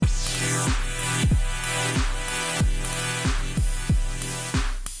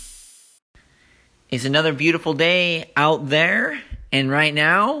It's another beautiful day out there, and right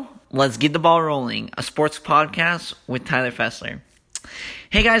now, let's get the ball rolling. A sports podcast with Tyler Fessler.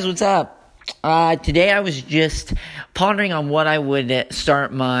 Hey guys, what's up? Today I was just pondering on what I would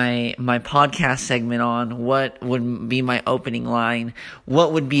start my podcast segment on, what would be my opening line,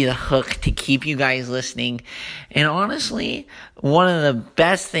 what would be the hook to keep you guys listening. And honestly, one of the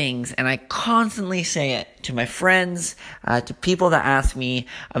best things, and I constantly say it to my friends, to people that ask me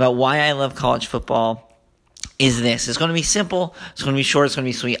about why I love college football, is this. It's going to be simple, it's going to be short, it's going to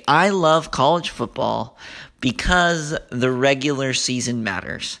be sweet. I love college football because the regular season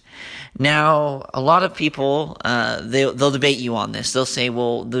matters. Now, a lot of people, they'll debate you on this. They'll say,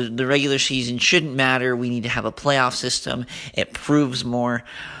 well, the regular season shouldn't matter. We need to have a playoff system. It proves more.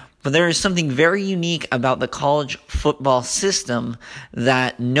 But there is something very unique about the college football system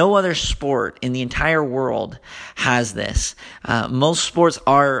that no other sport in the entire world has this. Most sports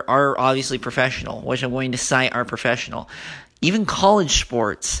are obviously professional, which I'm going to cite are professional. Even college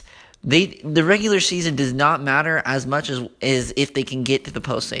sports, the regular season does not matter as much as if they can get to the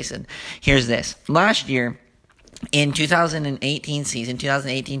postseason. Here's this. Last year, in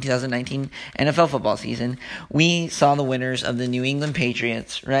 2018-2019 NFL football season, we saw the winners of the New England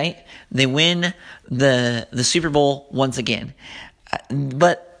Patriots, right? They win the Super Bowl once again.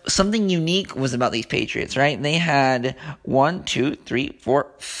 But something unique was about these Patriots, right? They had 5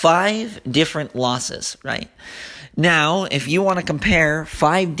 different losses, right? Now, if you want to compare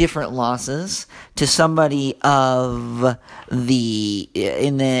 5 different losses to somebody of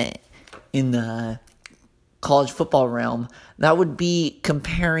in the college football realm, that would be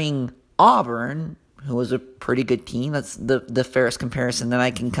comparing Auburn, who was a pretty good team. That's the fairest comparison that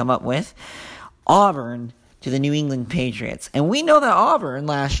I can come up with. Auburn to the New England Patriots. And we know that Auburn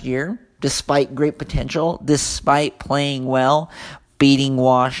last year, despite great potential, despite playing well, beating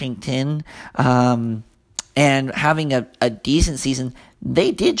Washington, and having a decent season,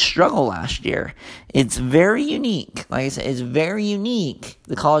 they did struggle last year. It's very unique. Like I said, it's very unique,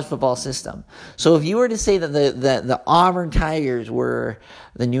 the college football system. So if you were to say that the Auburn Tigers were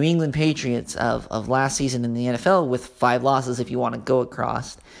the New England Patriots of last season in the NFL with 5 losses, if you want to go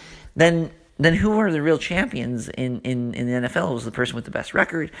across, then who are the real champions in the NFL? Who's the person with the best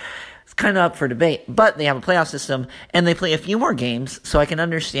record? It's kind of up for debate, but they have a playoff system, and they play a few more games, so I can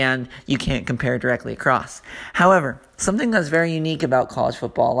understand you can't compare directly across. However, something that's very unique about college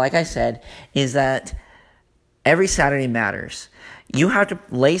football, like I said, is that every Saturday matters. You have to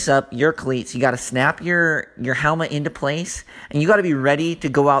lace up your cleats, you got to snap your helmet into place, and you got to be ready to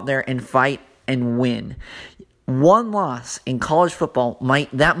go out there and fight and win. One loss in college football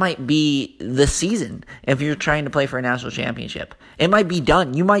might be the season if you're trying to play for a national championship. It might be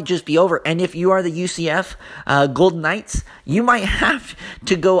done. You might just be over. And if you are the UCF Golden Knights, you might have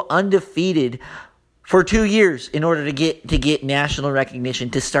to go undefeated for 2 years in order to get national recognition,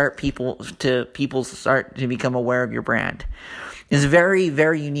 to people start to become aware of your brand. It's very,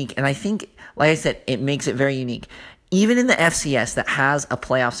 very unique. And I think, like I said, it makes it very unique. Even in the FCS that has a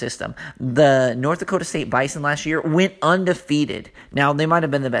playoff system, the North Dakota State Bison last year went undefeated. Now, they might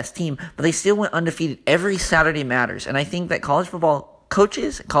have been the best team, but they still went undefeated. Every Saturday matters. And I think that college football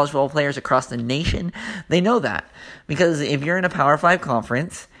coaches, college football players across the nation, they know that. Because if you're in a Power 5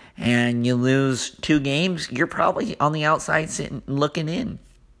 conference and you lose 2 games, you're probably on the outside sitting looking in.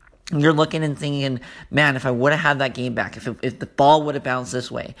 You're looking and thinking, man, if I would have had that game back, if the ball would have bounced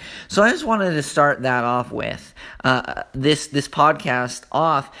this way. So I just wanted to start that off with this podcast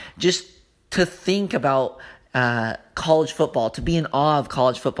off, just to think about college football, to be in awe of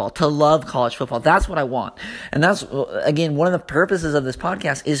college football, to love college football. That's what I want. And that's, again, one of the purposes of this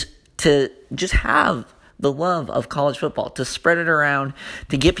podcast is to just have the love of college football, to spread it around,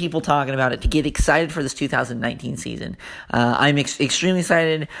 to get people talking about it, to get excited for this 2019 season. I'm extremely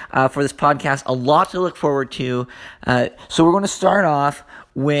excited for this podcast. A lot to look forward to. So we're going to start off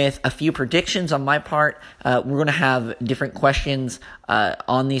with a few predictions on my part. We're going to have different questions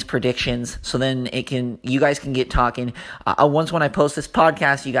on these predictions, so then you guys can get talking. Once when I post this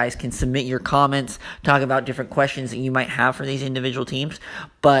podcast, you guys can submit your comments, talk about different questions that you might have for these individual teams.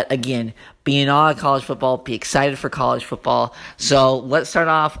 But again, be in awe of college football, be excited for college football. So let's start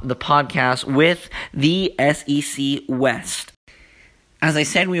off the podcast with the SEC West. As I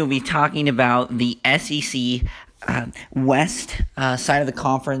said, we will be talking about the SEC West side of the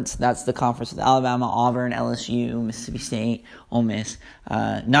conference. That's the conference with Alabama, Auburn, LSU, Mississippi State, Ole Miss.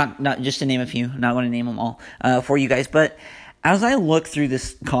 Not just to name a few. I'm not going to name them all for you guys. But as I look through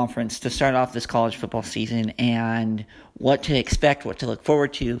this conference to start off this college football season and what to expect, what to look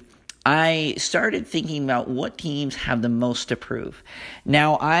forward to, I started thinking about what teams have the most to prove.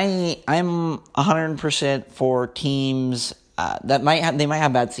 Now, I'm 100% for teams that might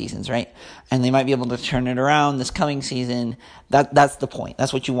have bad seasons, right? And they might be able to turn it around this coming season. That's the point.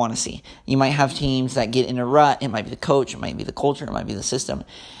 That's what you want to see. You might have teams that get in a rut. It might be the coach. It might be the culture. It might be the system.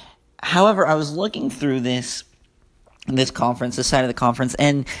 However, I was looking through this conference, this side of the conference,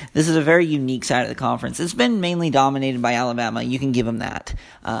 and this is a very unique side of the conference. It's been mainly dominated by Alabama. You can give them that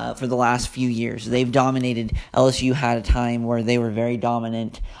for the last few years. They've dominated. LSU had a time where they were very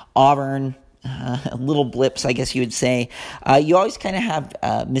dominant. Auburn, little blips, I guess you would say. You always kind of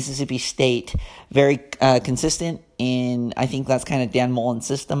have Mississippi State very consistent in, I think that's kind of Dan Mullen's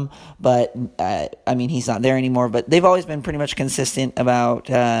system, but he's not there anymore, but they've always been pretty much consistent about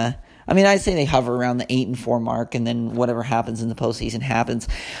I'd say they hover around the 8-4 mark, and then whatever happens in the postseason happens.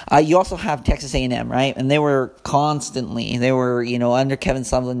 You also have Texas A&M, right? And they were under Kevin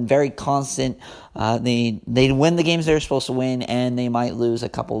Sumlin, very constant. They win the games they're supposed to win, and they might lose a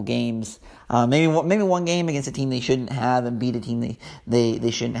couple games. Maybe one game against a team they shouldn't have, and beat a team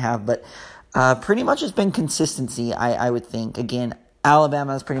they shouldn't have. But pretty much it's been consistency, I would think. Again,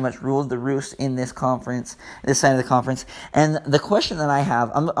 Alabama has pretty much ruled the roost in this conference, this side of the conference. And the question that I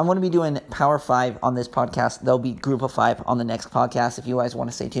have, I'm going to be doing Power 5 on this podcast. There'll be Group of 5 on the next podcast if you guys want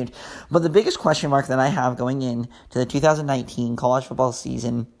to stay tuned. But the biggest question mark that I have going in to the 2019 college football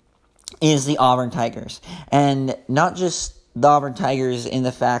season is the Auburn Tigers. And not just the Auburn Tigers in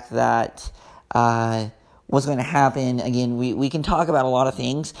the fact that what's going to happen. Again, we can talk about a lot of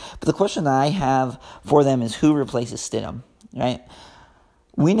things, but the question that I have for them is who replaces Stidham, right?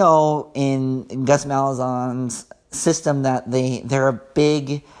 We know in Gus Malzahn's system that they're a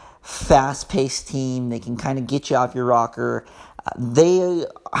big, fast-paced team. They can kind of get you off your rocker. They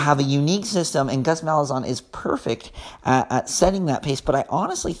have a unique system, and Gus Malzahn is perfect at setting that pace. But I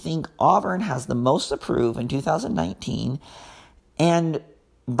honestly think Auburn has the most to prove in 2019, and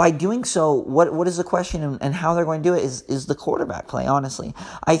by doing so, what is the question and how they're going to do it is the quarterback play, honestly.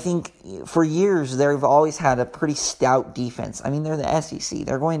 I think for years they've always had a pretty stout defense. I mean, they're the SEC.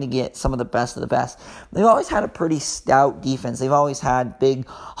 They're going to get some of the best of the best. They've always had a pretty stout defense. They've always had big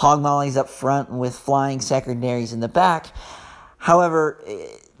hog mollies up front with flying secondaries in the back. However,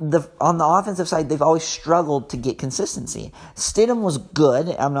 on the offensive side, they've always struggled to get consistency. Stidham was good.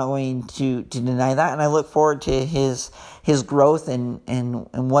 I'm not going to deny that, and I look forward to his growth and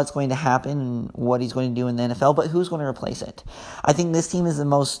what's going to happen and what he's going to do in the NFL, but who's going to replace it? I think this team is the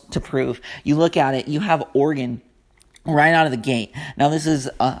most to prove. You look at it, you have Oregon right out of the gate. Now this is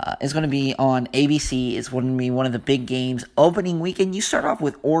going to be on ABC. It's going to be one of the big games. Opening weekend, you start off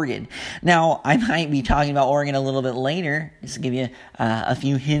with Oregon. Now, I might be talking about Oregon a little bit later, just to give you a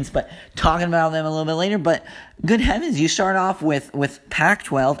few hints, but talking about them a little bit later. But good heavens, you start off with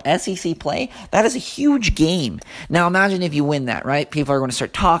Pac-12, SEC play. That is a huge game. Now imagine if you win that, right? People are going to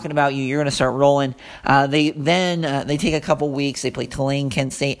start talking about you. You're going to start rolling. They take a couple weeks. They play Tulane,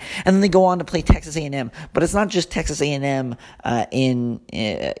 Kent State, and then they go on to play Texas A&M. But it's not just Texas A&M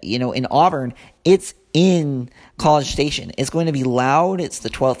in Auburn. It's in College Station. It's going to be loud. It's the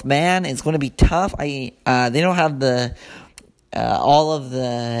 12th man. It's going to be tough. They don't have all of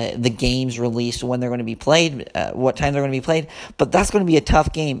the games released, when they're going to be played, what time they're going to be played, but that's going to be a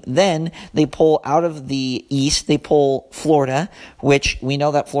tough game. Then they pull out of the East, they pull Florida, which we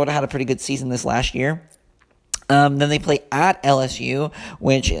know that Florida had a pretty good season this last year. Then they play at LSU,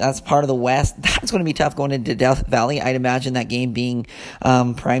 which that's part of the West. That's going to be tough going into Death Valley. I'd imagine that game being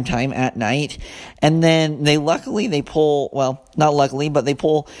prime time at night. And then they pull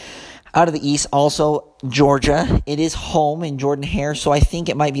out of the East, also Georgia. It is home in Jordan-Hare, so I think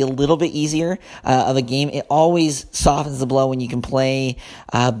it might be a little bit easier of a game. It always softens the blow when you can play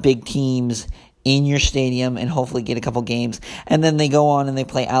big teams in your stadium and hopefully get a couple games. And then they go on and they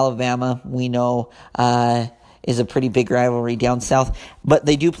play Alabama. We know is a pretty big rivalry down south, but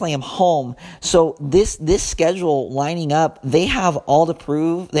they do play them home. So this schedule lining up, they have all to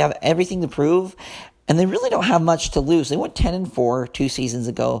prove. They have everything to prove. And they really don't have much to lose. They went 10-4 2 seasons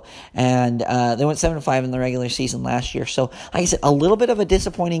ago, and they went 7-5 in the regular season last year. So, like I said, a little bit of a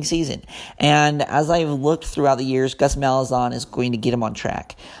disappointing season. And as I've looked throughout the years, Gus Malzahn is going to get them on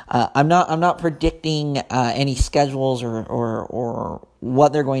track. I'm not predicting any schedules or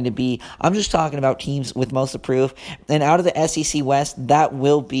what they're going to be. I'm just talking about teams with most to prove. And out of the SEC West, that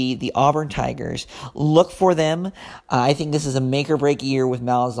will be the Auburn Tigers. Look for them. I think this is a make or break year with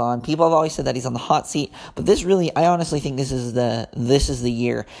Malzahn. People have always said that he's on the hot seat, but I honestly think this is the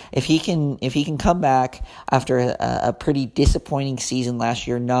year. If he can come back after a pretty disappointing season last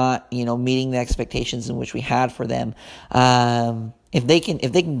year, not meeting the expectations in which we had for them, if they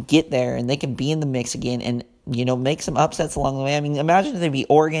can get there and they can be in the mix again and, make some upsets along the way. I mean, imagine if they beat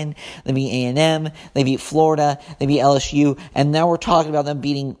Oregon, they beat A&M, they beat Florida, they beat LSU, and now we're talking about them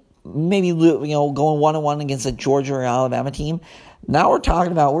beating maybe, going 1-1 against a Georgia or Alabama team. Now we're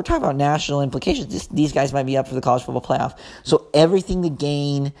talking about national implications. These guys might be up for the college football playoff. So everything to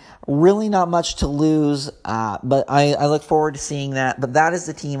gain, really not much to lose. But I look forward to seeing that. But that is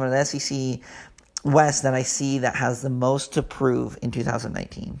the team of the SEC West that I see that has the most to prove in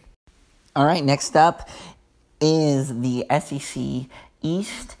 2019. All right, next up is the SEC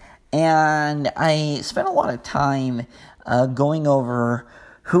East. And I spent a lot of time going over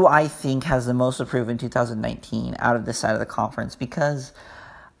who I think has the most to prove in 2019 out of this side of the conference, because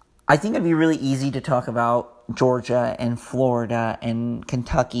I think it'd be really easy to talk about Georgia and Florida and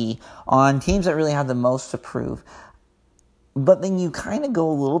Kentucky on teams that really have the most to prove. But then you kind of go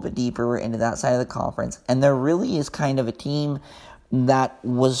a little bit deeper into that side of the conference, and there really is kind of a team that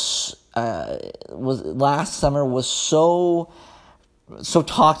was last summer was so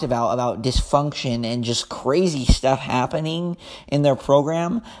talked about dysfunction and just crazy stuff happening in their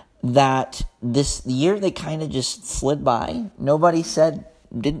program that this year they kind of just slid by. Nobody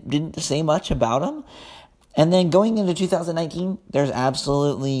didn't say much about them. And then going into 2019, there's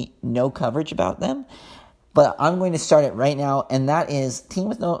absolutely no coverage about them. But I'm going to start it right now, and that is team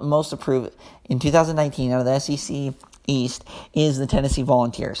with the most to prove in 2019 out of the SEC East is the Tennessee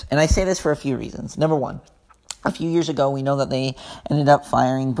Volunteers. And I say this for a few reasons. Number one, a few years ago, we know that they ended up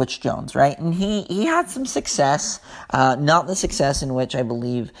firing Butch Jones, right? And he had some success, not the success in which I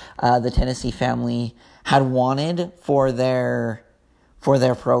believe the Tennessee family had wanted for their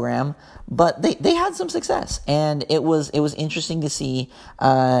program, but they had some success, and it was interesting to see.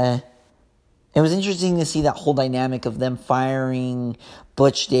 It was interesting to see that whole dynamic of them firing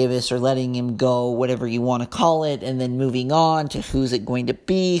Butch Davis or letting him go, whatever you want to call it, and then moving on to who's it going to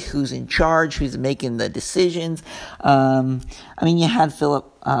be, who's in charge, who's making the decisions. You had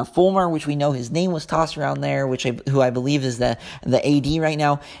Philip Fulmer, which we know his name was tossed around there, who I believe is the AD right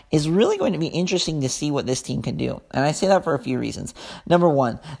now, is really going to be interesting to see what this team can do. And I say that for a few reasons. Number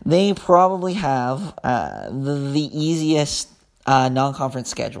one, they probably have the easiest non-conference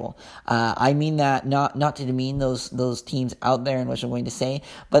schedule. I mean that not to demean those teams out there in which I'm going to say,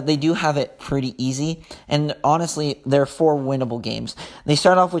 but they do have it pretty easy. And honestly, there are 4 winnable games. They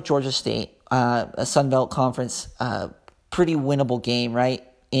start off with Georgia State, a Sun Belt Conference, pretty winnable game, right,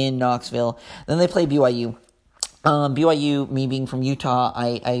 in Knoxville. Then they play BYU. BYU, me being from Utah,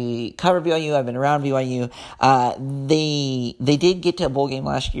 I cover BYU. I've been around BYU. They did get to a bowl game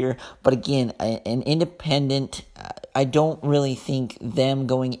last year, but again, an independent. I don't really think them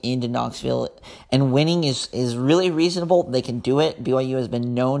going into Knoxville and winning is really reasonable. They can do it. BYU has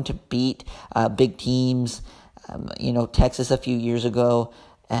been known to beat big teams. Texas a few years ago.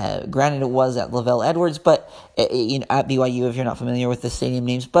 Granted, it was at Lavelle Edwards, but at BYU, if you're not familiar with the stadium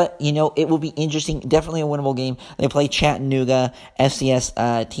names. But it will be interesting. Definitely a winnable game. They play Chattanooga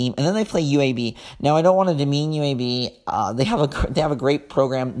FCS team, and then they play UAB. Now, I don't want to demean UAB. They have a great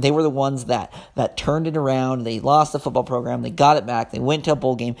program. They were the ones that turned it around. They lost the football program. They got it back. They went to a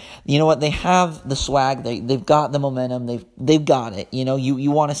bowl game. You know what? They have the swag. They've got the momentum. They've got it.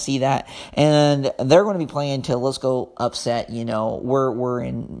 You want to see that, and they're going to be playing to let's go upset. We're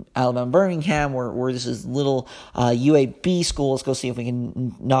in Alabama Birmingham, where this is little UAB school. Let's go see if we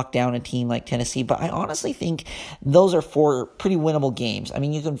can knock down a team like Tennessee. But I honestly think those are 4 pretty winnable games. I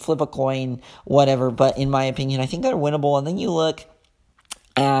mean, you can flip a coin, whatever, but in my opinion, I think they're winnable. And then you look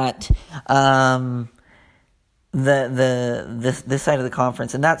at this side of the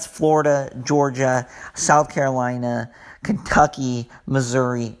conference, and that's Florida, Georgia, South Carolina, Kentucky,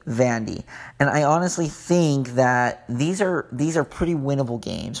 Missouri, Vandy. And I honestly think that these are pretty winnable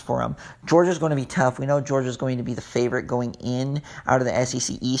games for them. Georgia's going to be tough. We know Georgia's going to be the favorite going in out of the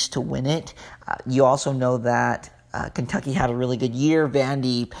SEC East to win it. You also know that Kentucky had a really good year.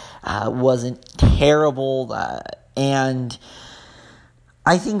 Vandy wasn't terrible. And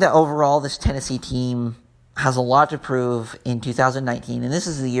I think that overall this Tennessee team has a lot to prove in 2019, and this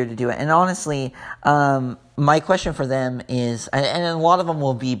is the year to do it. And honestly, my question for them is, and a lot of them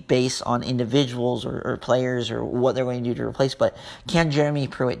will be based on individuals or players or what they're going to do to replace, but can Jeremy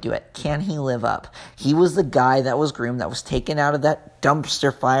Pruitt do it? Can he live up? He was the guy that was groomed, that was taken out of that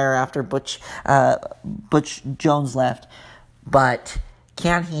dumpster fire after Butch Jones left, but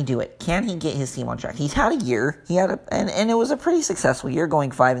can he do it? Can he get his team on track? He's had a year. And it was a pretty successful year,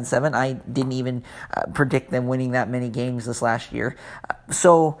 going 5-7. I didn't even predict them winning that many games this last year.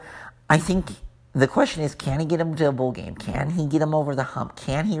 So I think the question is, can he get him to a bowl game? Can he get him over the hump?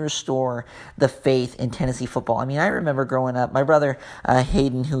 Can he restore the faith in Tennessee football? I mean, I remember growing up, my brother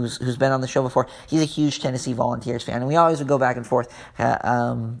Hayden, who's been on the show before, he's a huge Tennessee Volunteers fan, and we always would go back and forth.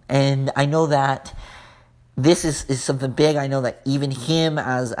 And I know that this is something big. I know that even him,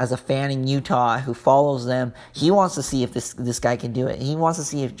 as a fan in Utah who follows them, he wants to see if this guy can do it. He wants to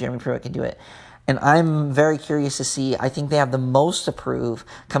see if Jeremy Pruitt can do it. And I'm very curious to see. I think they have the most to prove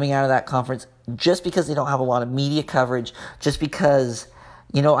coming out of that conference, just because they don't have a lot of media coverage, just because,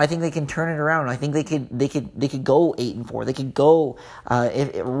 I think they can turn it around. I think they could go 8-4. They could go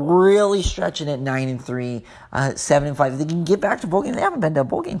really stretching at 9-3, 7-5. They can get back to bowl game. They haven't been to a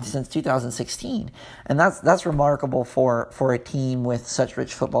bowl game since 2016, and that's remarkable for a team with such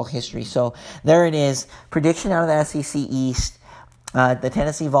rich football history. So there it is. Prediction out of the SEC East. The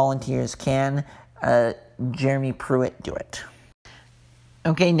Tennessee Volunteers, can Jeremy Pruitt do it?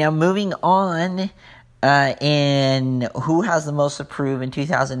 Okay, now moving on, and who has the most to prove in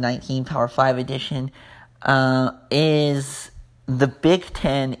 2019 Power 5 edition is the Big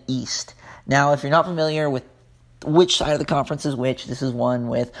Ten East. Now, if you're not familiar with which side of the conference is which, this is one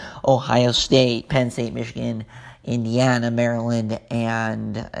with Ohio State, Penn State, Michigan, Indiana, Maryland,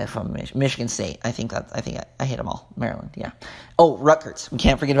 and from Michigan State. I think I hit them all. Maryland, yeah. Oh, Rutgers. We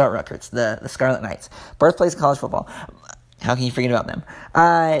can't forget about Rutgers, the Scarlet Knights. Birthplace of college football. How can you forget about them?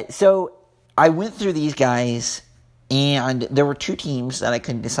 So I went through these guys, and there were two teams that I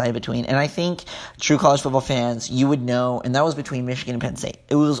couldn't decide between. And I think true college football fans, you would know, and that was between Michigan and Penn State.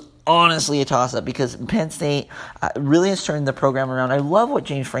 It was honestly a toss-up because Penn State really has turned the program around. I love what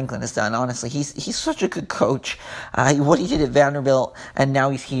James Franklin has done, honestly. He's such a good coach. What he did at Vanderbilt, and now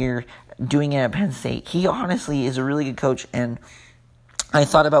he's here doing it at Penn State. He honestly is a really good coach, and I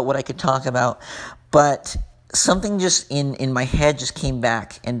thought about what I could talk about, but something just in my head just came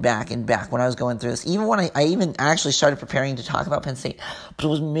back and back and back when I was going through this. Even when I even actually started preparing to talk about Penn State, but it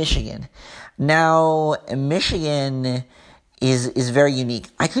was Michigan. Now, Michigan is very unique.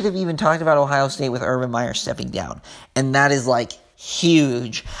 I could have even talked about Ohio State with Urban Meyer stepping down, and that is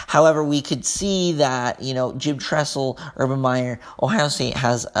huge. However, we could see that, Jim Tressel, Urban Meyer, Ohio State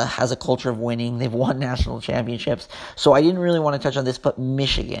has a culture of winning. They've won national championships. So I didn't really want to touch on this, but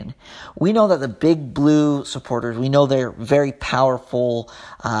Michigan. We know that the Big Blue supporters, we know they're very powerful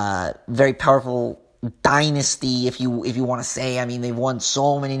dynasty, if you want to say. I mean, they've won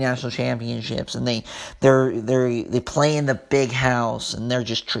so many national championships, and they play in the big house, and they're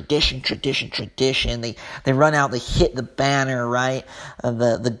just tradition. They run out, they hit the banner, right?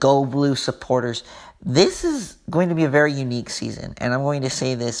 The Go Blue supporters. This is going to be a very unique season, and I'm going to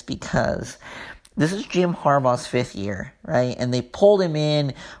say this because this is Jim Harbaugh's 5th year, right? And they pulled him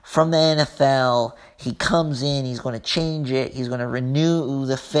in from the NFL. He comes in, he's going to change it. He's going to renew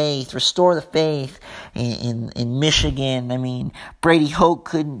the faith, restore the faith in Michigan. I mean, Brady Hoke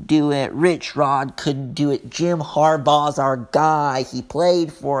couldn't do it. Rich Rod couldn't do it. Jim Harbaugh's our guy. He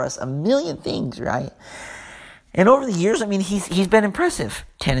played for us. A million things, right? And over the years, I mean, he's been impressive.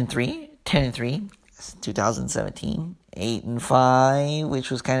 10-3, 2017. 8-5,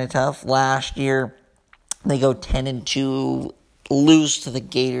 which was kind of tough. Last year, they go 10-2, lose to the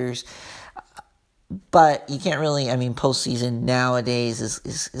Gators. But you can't really, postseason nowadays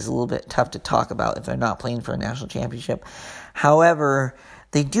is a little bit tough to talk about if they're not playing for a national championship. However,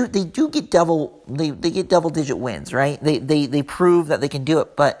 they get double digit wins, right? They prove that they can do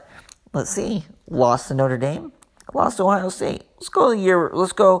it. But let's see, lost to Notre Dame, lost to Ohio State. Let's go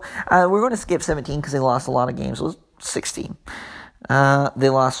we're going to skip 17 because they lost a lot of games. So 16. They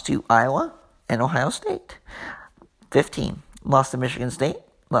lost to Iowa and Ohio State. 15. Lost to Michigan State.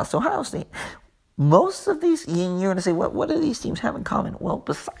 Lost to Ohio State. Most of these, you're going to say, what do these teams have in common? Well,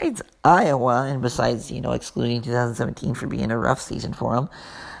 besides Iowa, and besides, excluding 2017 for being a rough season for them,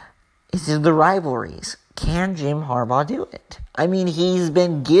 is the rivalries. Can Jim Harbaugh do it? I mean, he's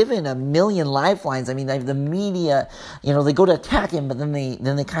been given a million lifelines. I mean, the media, they go to attack him, but then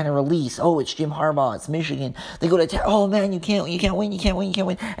they kind of release. Oh, it's Jim Harbaugh. It's Michigan. They go to attack. Oh man, you can't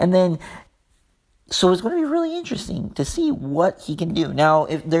win. And then, so it's going to be really interesting to see what he can do. Now,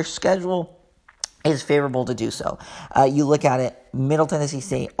 if their schedule is favorable to do so, you look at it: Middle Tennessee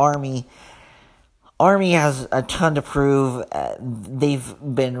State, Army. Army has a ton to prove. They've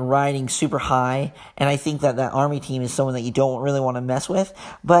been riding super high, and I think that Army team is someone that you don't really want to mess with.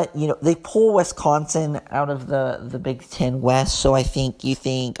 But, they pull Wisconsin out of the Big Ten West, so I think you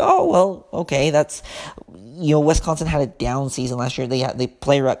think, oh, well, okay, that's, Wisconsin had a down season last year. They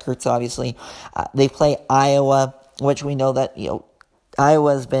play Rutgers, obviously. They play Iowa, which we know that,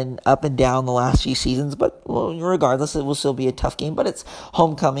 Iowa's been up and down the last few seasons, but well, regardless, it will still be a tough game, but it's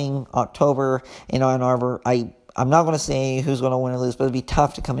homecoming, October in Ann Arbor. I'm not going to say who's going to win or lose, but it'll be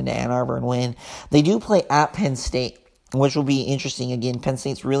tough to come into Ann Arbor and win. They do play at Penn State, which will be interesting. Again, Penn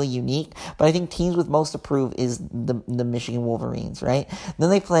State's really unique, but I think teams with most to prove is the Michigan Wolverines, right? Then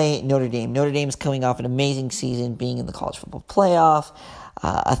they play Notre Dame. Notre Dame's coming off an amazing season, being in the college football playoff.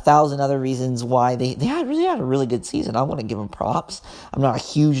 1,000 other reasons why they had a really good season. I want to give them props. I'm not a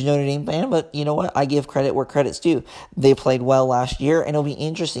huge Notre Dame fan, but you know what? I give credit where credit's due. They played well last year, and it'll be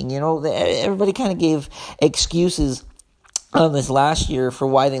interesting. Everybody kind of gave excuses on this last year for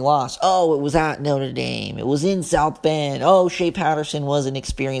why they lost. Oh, it was at Notre Dame. It was in South Bend. Oh, Shea Patterson wasn't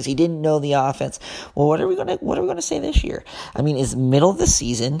experienced. He didn't know the offense. Well, what are we gonna say this year? I mean, it's middle of the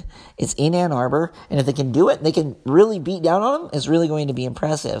season. It's in Ann Arbor, and if they can do it, they can really beat down on them. It's really going to be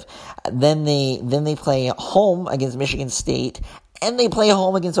impressive. Then they play home against Michigan State, and they play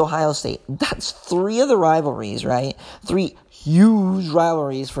home against Ohio State. That's 3 of the rivalries, right? 3 huge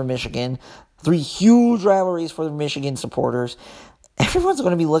rivalries for Michigan. 3 huge rivalries for the Michigan supporters. Everyone's going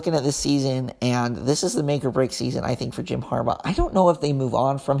to be looking at this season, and this is the make or break season, I think, for Jim Harbaugh. I don't know if they move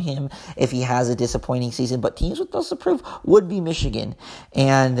on from him if he has a disappointing season, but teams with most to prove would be Michigan.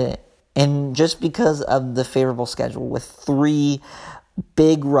 And just because of the favorable schedule with 3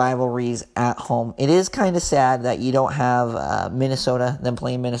 big rivalries at home, it is kind of sad that you don't have Minnesota, them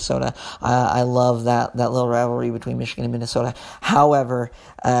playing Minnesota. I love that little rivalry between Michigan and Minnesota. However,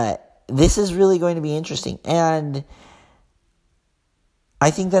 this is really going to be interesting, and I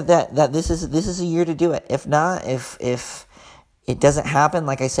think that this is a year to do it. If not, if it doesn't happen,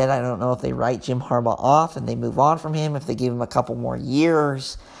 like I said, I don't know if they write Jim Harbaugh off and they move on from him, if they give him a couple more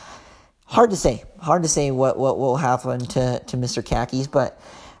years. Hard to say what will happen to Mr. Khakis, but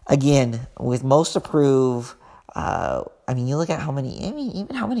again, with most to prove, you look at how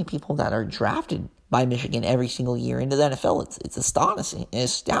many people that are drafted by Michigan every single year into the NFL. It's astonishing,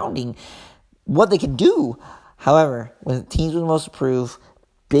 astounding what they can do. However, with teams with the most to prove,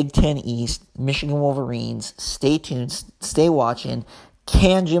 Big Ten East, Michigan Wolverines, stay tuned, stay watching.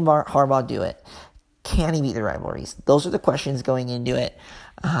 Can Jim Harbaugh do it? Can he beat the rivalries? Those are the questions going into it.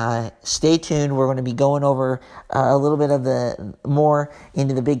 Stay tuned. We're going to be going over a little bit of the more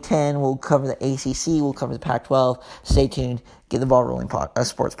into the Big Ten. We'll cover the ACC. We'll cover the Pac-12. Stay tuned. Get the ball rolling.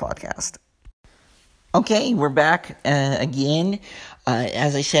 Sports podcast. Okay, we're back again.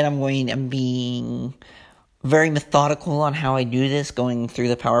 As I said, I'm being very methodical on how I do this, going through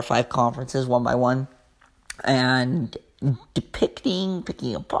the Power 5 conferences one by one, and picking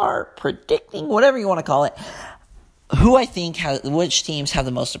apart, predicting, whatever you want to call it, who I think which teams have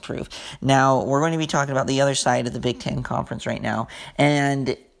the most to prove. Now, we're going to be talking about the other side of the Big Ten Conference right now,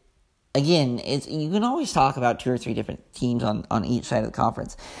 and again, you can always talk about 2 or 3 different teams on each side of the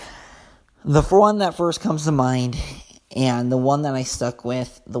conference. The one that first comes to mind, and the one that I stuck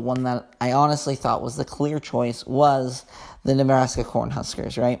with, the one that I honestly thought was the clear choice, was the Nebraska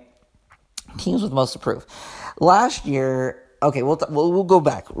Cornhuskers, right? Teams with most to prove. Last year, okay, we'll go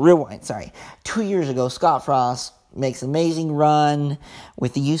back, rewind, sorry. 2 years ago, Scott Frost makes an amazing run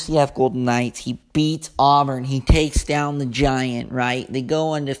with the UCF Golden Knights. He beats Auburn. He takes down the Giant, right? They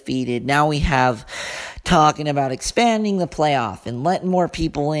go undefeated. Now we have talking about expanding the playoff and letting more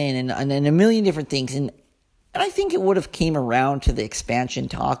people in and a million different things. And I think it would have came around to the expansion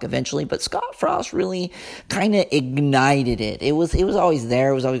talk eventually, but Scott Frost really kind of ignited it. It was always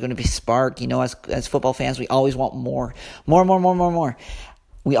there. It was always going to be spark. As football fans, we always want more.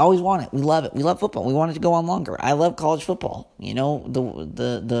 We always want it. We love it. We love football. We want it to go on longer. I love college football. The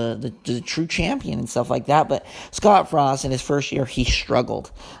true champion and stuff like that. But Scott Frost in his first year, he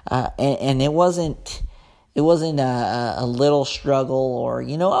struggled, and it wasn't a little struggle or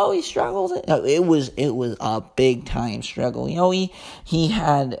he struggled. No, it was a big time struggle. He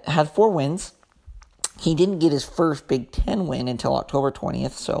had 4 wins. He didn't get his first Big Ten win until October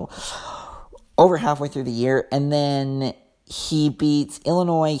 20th, so over halfway through the year, and then he beats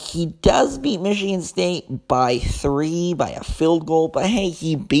Illinois. He does beat Michigan State by 3, by a field goal. But hey,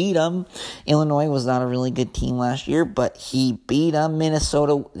 he beat them. Illinois was not a really good team last year, but he beat them.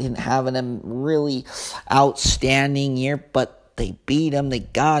 Minnesota didn't have a really outstanding year, but they beat him. They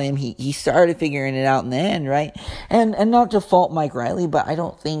got him. He started figuring it out in the end, right? And not to fault Mike Riley, but I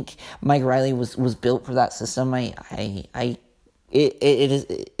don't think Mike Riley was built for that system.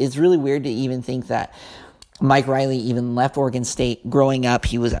 It's really weird to even think that Mike Riley even left Oregon State. Growing up,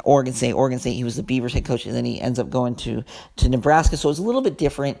 he was at Oregon State. He was the Beavers head coach, and then he ends up going to Nebraska. So it's a little bit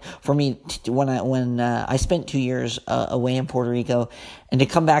different for me when I spent 2 years away in Puerto Rico, and to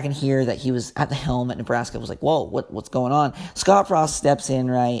come back and hear that he was at the helm at Nebraska, I was like, whoa, what's going on? Scott Frost steps in,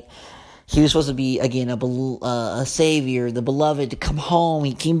 right? he was supposed to be, again, a savior, the beloved, to come home.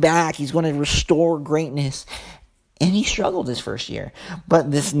 He came back. He's going to restore greatness. And he struggled his first year. But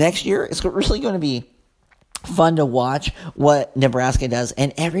this next year, it's really going to be fun to watch what Nebraska does,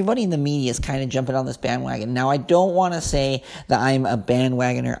 and everybody in the media is kind of jumping on this bandwagon. Now, I don't want to say that I'm a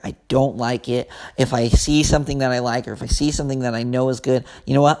bandwagoner. I don't like it. If I see something that I like, or if I see something that I know is good,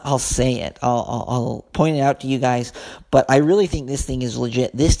 you know what? I'll say it. I'll point it out to you guys. But I really think this thing is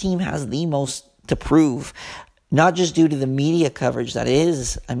legit. This team has the most to prove. Not just due to the media coverage that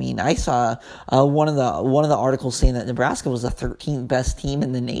is. I mean, I saw one of the articles saying that Nebraska was the 13th best team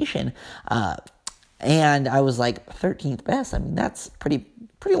in the nation. And I was like, 13th best? I mean, that's pretty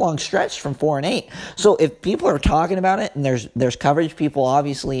long stretch from 4-8. So if people are talking about it and there's coverage, people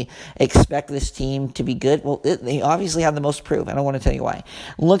obviously expect this team to be good. Well, they obviously have the most to prove. I don't want to tell you why.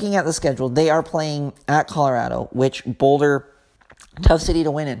 Looking at the schedule, they are playing at Colorado, which Boulder, tough city to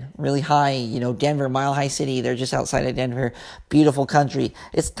win in, really high, Denver, Mile High City, they're just outside of Denver, beautiful country.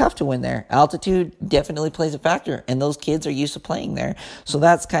 It's tough to win there. Altitude definitely plays a factor, and those kids are used to playing there. So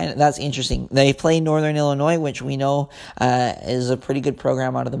that's interesting. They play Northern Illinois, which we know is a pretty good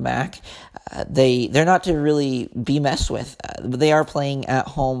program out of the MAC. They're not to really be messed with. But they are playing at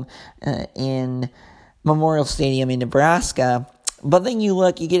home in Memorial Stadium in Nebraska. But then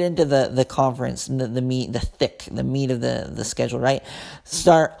you get into the conference, the meat of the schedule, right?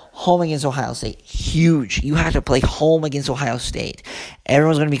 Start home against Ohio State. Huge. You have to play home against Ohio State.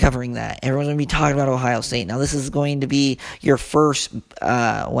 Everyone's going to be covering that. Everyone's going to be talking about Ohio State. Now, this is going to be your second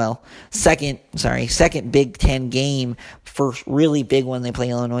Big Ten game. First really big one. They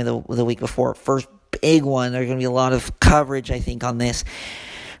play Illinois the week before. First big one. There's going to be a lot of coverage, I think, on this,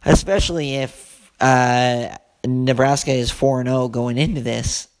 especially if Nebraska is 4-0 going into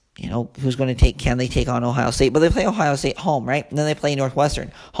this. Can they take on Ohio State? But they play Ohio State home, right? And then they play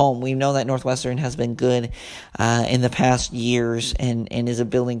Northwestern home. We know that Northwestern has been good in the past years and is a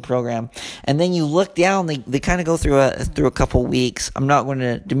building program. And then you look down, they kind of go through a couple weeks. I'm not going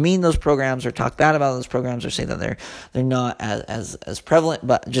to demean those programs or talk bad about those programs or say that they're not as prevalent,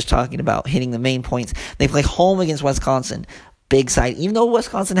 but just talking about hitting the main points. They play home against Wisconsin, big side. Even though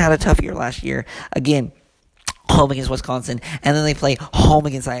Wisconsin had a tough year last year, again, home against Wisconsin, and then they play home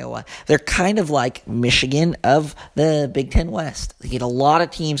against Iowa. They're kind of like Michigan of the Big Ten West. They get a lot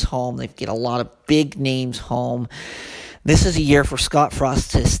of teams home. They get a lot of big names home. This is a year for Scott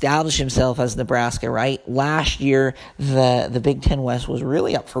Frost to establish himself as Nebraska, right? Last year, the Big Ten West was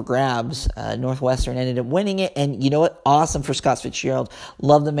really up for grabs. Northwestern ended up winning it, and you know what? Awesome for Scott Fitzgerald.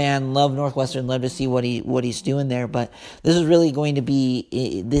 Love the man, love Northwestern, love to see what he's doing there. But this is really going to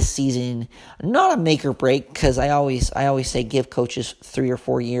be this season, not a make or break, because I always say give coaches 3 or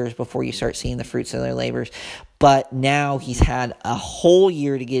 4 years before you start seeing the fruits of their labors. But now he's had a whole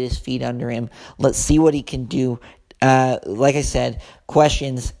year to get his feet under him. Let's see what he can do. Like I said,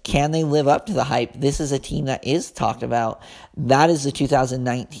 questions, can they live up to the hype? This is a team that is talked about. That is the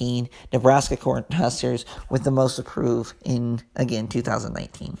 2019 Nebraska Cornhuskers with the most to prove in, again,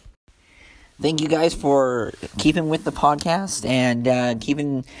 2019. Thank you guys for keeping with the podcast and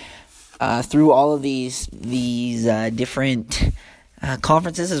keeping through all of these different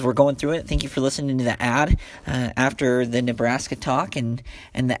conferences as we're going through it. Thank you for listening to the ad after the Nebraska talk and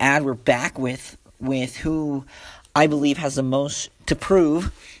the ad. We're back with who I believe has the most to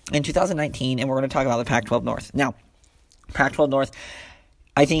prove in 2019, and we're going to talk about the Pac-12 North. Now, Pac-12 North,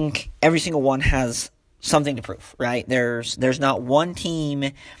 I think every single one has something to prove, right? There's not one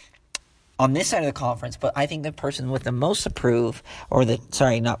team on this side of the conference, but I think the person with the most to prove,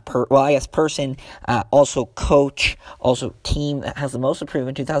 person, also coach, also team that has the most to prove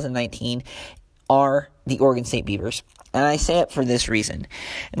in 2019 are the Oregon State Beavers. And I say it for this reason.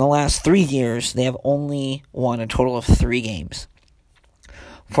 In the last 3 years, they have only won a total of 3 games.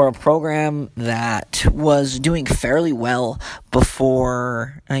 For a program that was doing fairly well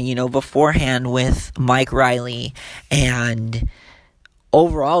beforehand with Mike Riley, and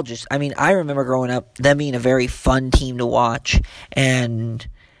overall I remember growing up, them being a very fun team to watch, and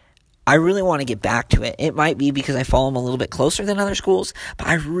I really want to get back to it. It might be because I follow them a little bit closer than other schools, but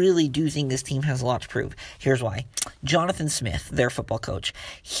I really do think this team has a lot to prove. Here's why. Jonathan Smith, their football coach,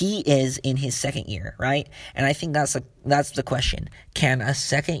 he is in his second year, right? And I think that's the question. Can a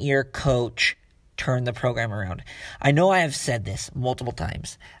second-year coach turn the program around? I know I have said this multiple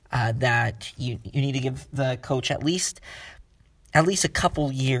times, that you need to give the coach at least a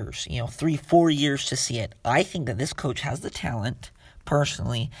couple years, 3-4 years to see it. I think that this coach has the talent,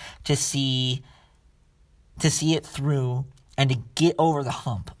 personally, to see it through and to get over the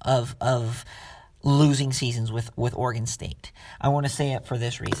hump of losing seasons with Oregon State. I want to say it for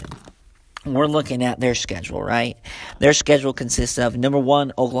this reason. we're looking at their schedule, right? Their schedule consists of number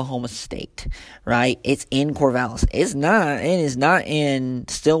 1, Oklahoma State, right? It's in Corvallis. It is not in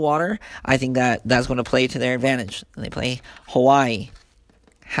Stillwater. I think that's going to play to their advantage. They play Hawaii,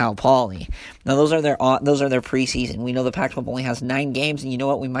 Cal Poly. Now those are their preseason. We know the Pac-12 only has 9 games, and you know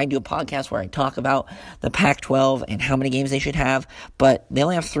what? We might do a podcast where I talk about the Pac-12 and how many games they should have, but they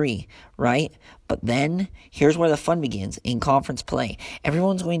only have 3, right? But then here's where the fun begins in conference play.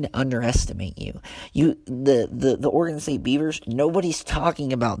 Everyone's going to underestimate you. The Oregon State Beavers, nobody's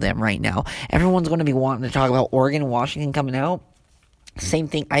talking about them right now. Everyone's going to be wanting to talk about Oregon and Washington coming out. Same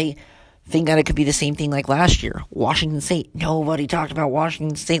thing. I think that it could be the same thing like last year. Washington State. Nobody talked about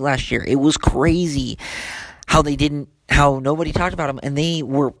Washington State last year. It was crazy how nobody talked about them, and they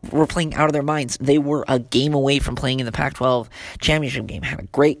were playing out of their minds. They were a game away from playing in the Pac-12 championship game. Had a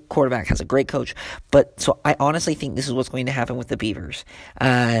great quarterback, has a great coach. So I honestly think this is what's going to happen with the Beavers.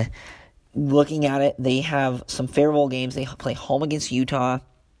 Looking at it, they have some favorable games. They play home against Utah,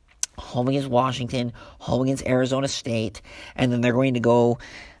 home against Washington, home against Arizona State, and then they're going to go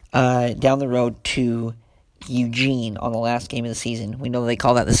down the road to Eugene on the last game of the season. We know they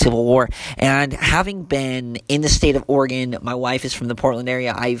call that the Civil War. And having been in the state of Oregon, my wife is from the Portland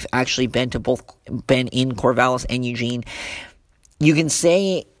area. I've actually been in Corvallis and Eugene. You can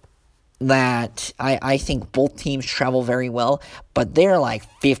say that I think both teams travel very well, but they're like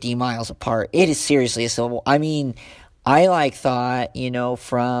 50 miles apart. It is seriously a Civil War. I mean, I thought,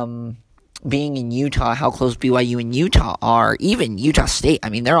 from being in Utah, how close BYU and Utah are, even Utah State. I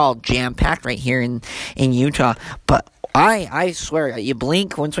mean, they're all jam-packed right here in Utah. But I swear, you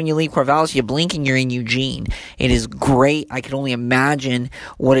blink, once when you leave Corvallis, you blink and you're in Eugene. It is great. I can only imagine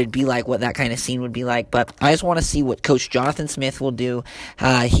what it'd be like, what that kind of scene would be like. But I just want to see what Coach Jonathan Smith will do.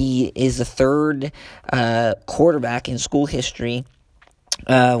 He is the 3rd quarterback in school history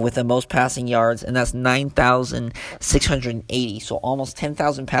with the most passing yards, and that's 9,680, so almost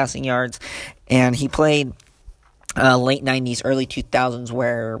 10,000 passing yards. And he played late 90s, early 2000s,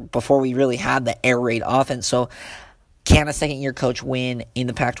 where before we really had the air raid offense. So can a second-year coach win in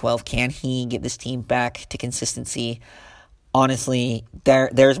the Pac-12? Can he get this team back to consistency? Honestly,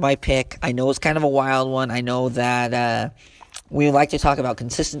 there's my pick. I know it's kind of a wild one. I know that we like to talk about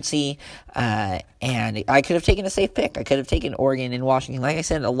consistency, and I could have taken a safe pick. I could have taken Oregon and Washington. Like I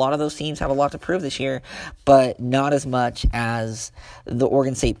said, a lot of those teams have a lot to prove this year, but not as much as the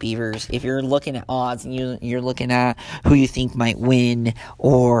Oregon State Beavers. If you're looking at odds and you're looking at who you think might win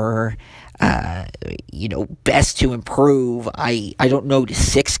or best to improve, I don't know, to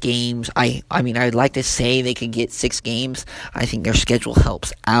 6 games. I mean, I'd like to say they could get 6 games. I think their schedule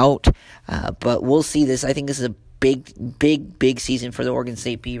helps out, but we'll see this. I think this is a big season for the Oregon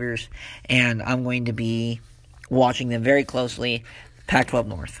State Beavers, and I'm going to be watching them very closely. Pac-12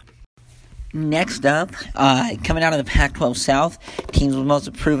 North. Next up, coming out of the Pac-12 South, teams with most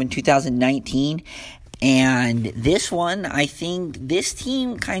improved in 2019. And this one, I think this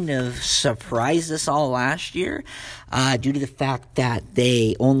team kind of surprised us all last year due to the fact that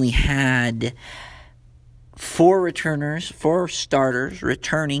they only had 4 starters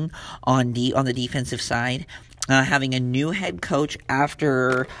returning on the defensive side. Having a new head coach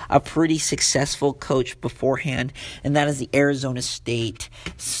after a pretty successful coach beforehand, and that is the Arizona State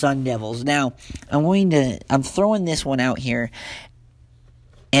Sun Devils. Now, I'm throwing this one out here,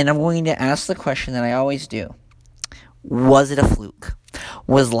 and I'm going to ask the question that I always do. Was it a fluke?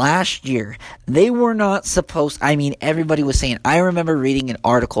 Was last year, they were not supposed, everybody was saying, I remember reading an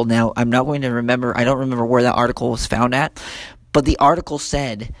article. Now, I don't remember where that article was found at, but the article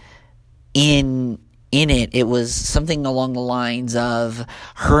said in it was something along the lines of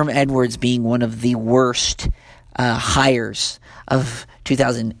Herm Edwards being one of the worst hires of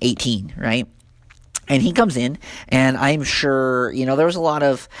 2018, right? And he comes in, and I'm sure, there was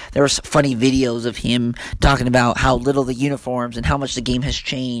funny videos of him talking about how little the uniforms and how much the game has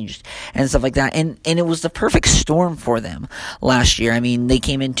changed and stuff like that. And it was the perfect storm for them last year. I mean, they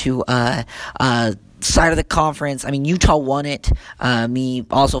came into side of the conference. I mean, Utah won it. Me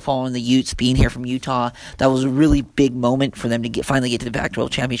also following the Utes, being here from Utah, that was a really big moment for them to finally get to the Pac-12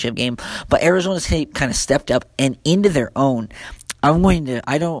 championship game. But Arizona State kind of stepped up and into their own.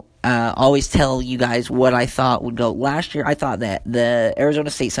 I don't always tell you guys what I thought would go. Last year, I thought that the Arizona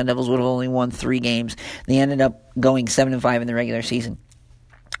State Sun Devils would have only won 3 games. They ended up going 7-5 in the regular season.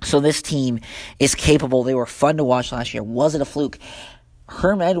 So this team is capable. They were fun to watch last year. Was it a fluke?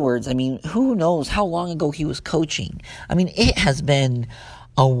 Herm Edwards, who knows how long ago he was coaching? It has been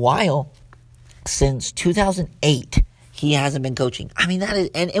a while since 2008. He hasn't been coaching. That is,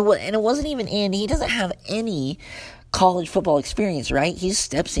 and it wasn't even he doesn't have any college football experience, right? He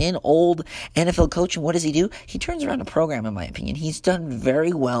steps in, old NFL coach, and what does he do? He turns around a program, in my opinion. He's done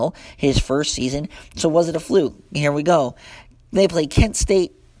very well his first season. So was it a fluke? Here we go. They play Kent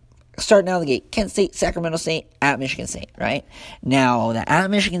State, starting out of the gate. Kent State, Sacramento State, at Michigan State, right? Now, the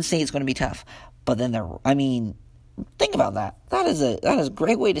at Michigan State is going to be tough. But then think about that. That is a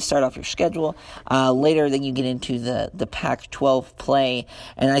great way to start off your schedule. Later, then you get into the Pac-12 play,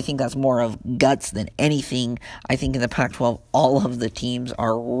 and I think that's more of guts than anything. I think in the Pac-12, all of the teams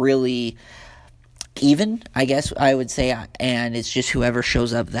are really even, I guess I would say, and it's just whoever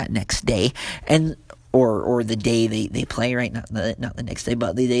shows up that next day, and or the day they play, right? Not the next day,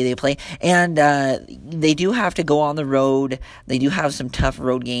 but the day they play. And they do have to go on the road. They do have some tough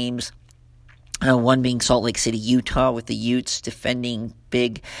road games. One being Salt Lake City, Utah, with the Utes defending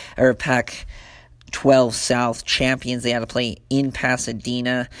Pac-12 South champions. They had to play in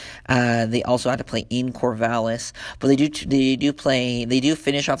Pasadena. They also had to play in Corvallis. But they do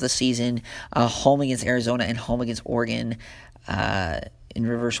finish off the season home against Arizona and home against Oregon in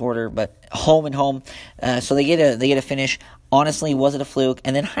reverse order, but home and home. So they get a finish. Honestly, was it a fluke?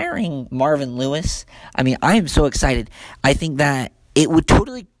 And then hiring Marvin Lewis. I mean, I am so excited. I think that it would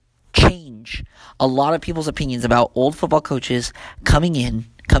totally change a lot of people's opinions about old football coaches coming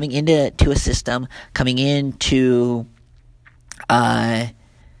into a system, coming into a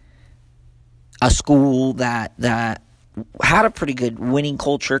school that had a pretty good winning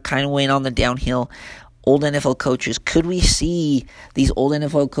culture, kind of went on the downhill. Old NFL coaches, could we see these old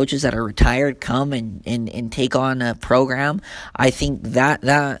NFL coaches that are retired come and take on a program? I think that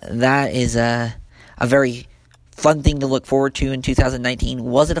is a very fun thing to look forward to in 2019.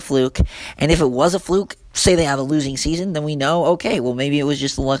 Was it a fluke? And if it was a fluke, say they have a losing season, then we know, okay, well, maybe it was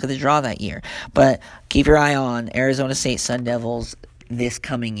just the luck of the draw that year. But keep your eye on Arizona State Sun Devils this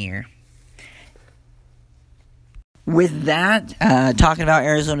coming year. With that, talking about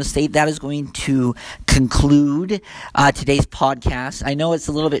Arizona State, that is going to conclude today's podcast. I know it's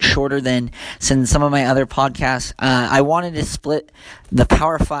a little bit shorter than some of my other podcasts. I wanted to split the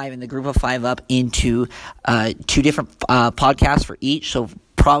Power 5 and the Group of 5 up into 2 different podcasts for each, so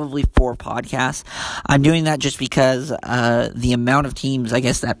probably 4 podcasts. I'm doing that just because the amount of teams, I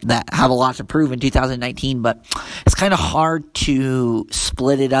guess, that have a lot to prove in 2019, but it's kind of hard to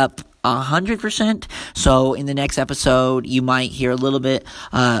split it up 100%. So in the next episode, you might hear a little bit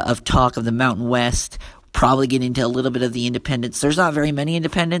of talk of the Mountain West, probably get into a little bit of the independents. There's not very many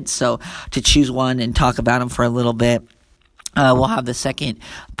independents, so to choose one and talk about them for a little bit. We'll have the second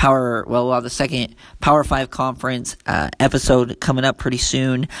Power 5 conference episode coming up pretty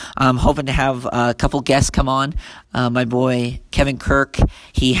soon. I'm hoping to have a couple guests come on. My boy Kevin Kirk,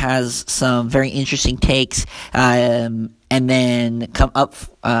 he has some very interesting takes. And then come up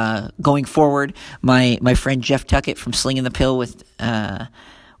going forward, my friend Jeff Tuckett from Slinging the Pill with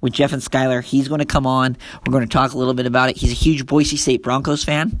Jeff and Skylar, he's going to come on. We're going to talk a little bit about it. He's a huge Boise State Broncos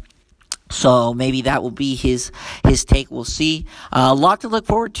fan. So maybe that will be his take. We'll see. A lot to look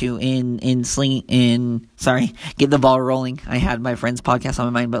forward to Get the Ball Rolling. I had my friend's podcast on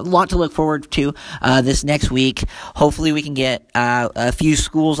my mind, but a lot to look forward to this next week. Hopefully we can get a few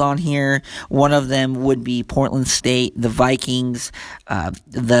schools on here. One of them would be Portland State, the Vikings,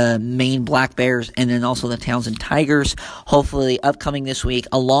 the Maine Black Bears, and then also the Townsend Tigers. Hopefully upcoming this week,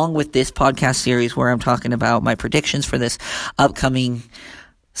 along with this podcast series where I'm talking about my predictions for this upcoming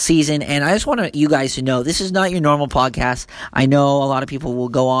season. And I just want you guys to know, this is not your normal podcast. I know a lot of people will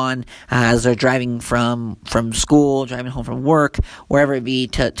go on as they're driving from school, driving home from work, wherever it be,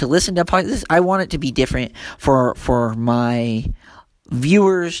 to listen to podcasts. I want it to be different for my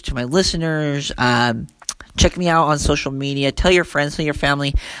viewers, to my listeners. Check me out on social media. Tell your friends, tell your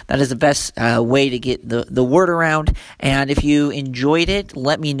family. That is the best way to get the word around. And if you enjoyed it,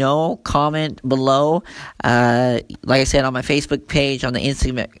 let me know. Comment below. Like I said, on my Facebook page, on the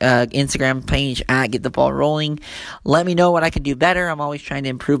Instagram page, at Get the Ball Rolling. Let me know what I can do better. I'm always trying to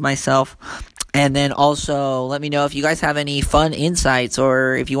improve myself. And then also let me know if you guys have any fun insights,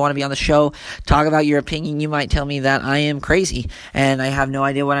 or if you want to be on the show, talk about your opinion. You might tell me that I am crazy and I have no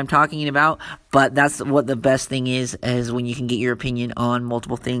idea what I'm talking about, but that's what the best thing is when you can get your opinion on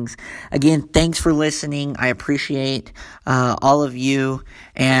multiple things. Again, thanks for listening. I appreciate all of you,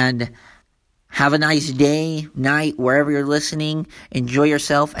 and have a nice day, night, wherever you're listening. Enjoy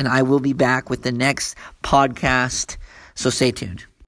yourself, and I will be back with the next podcast, so stay tuned.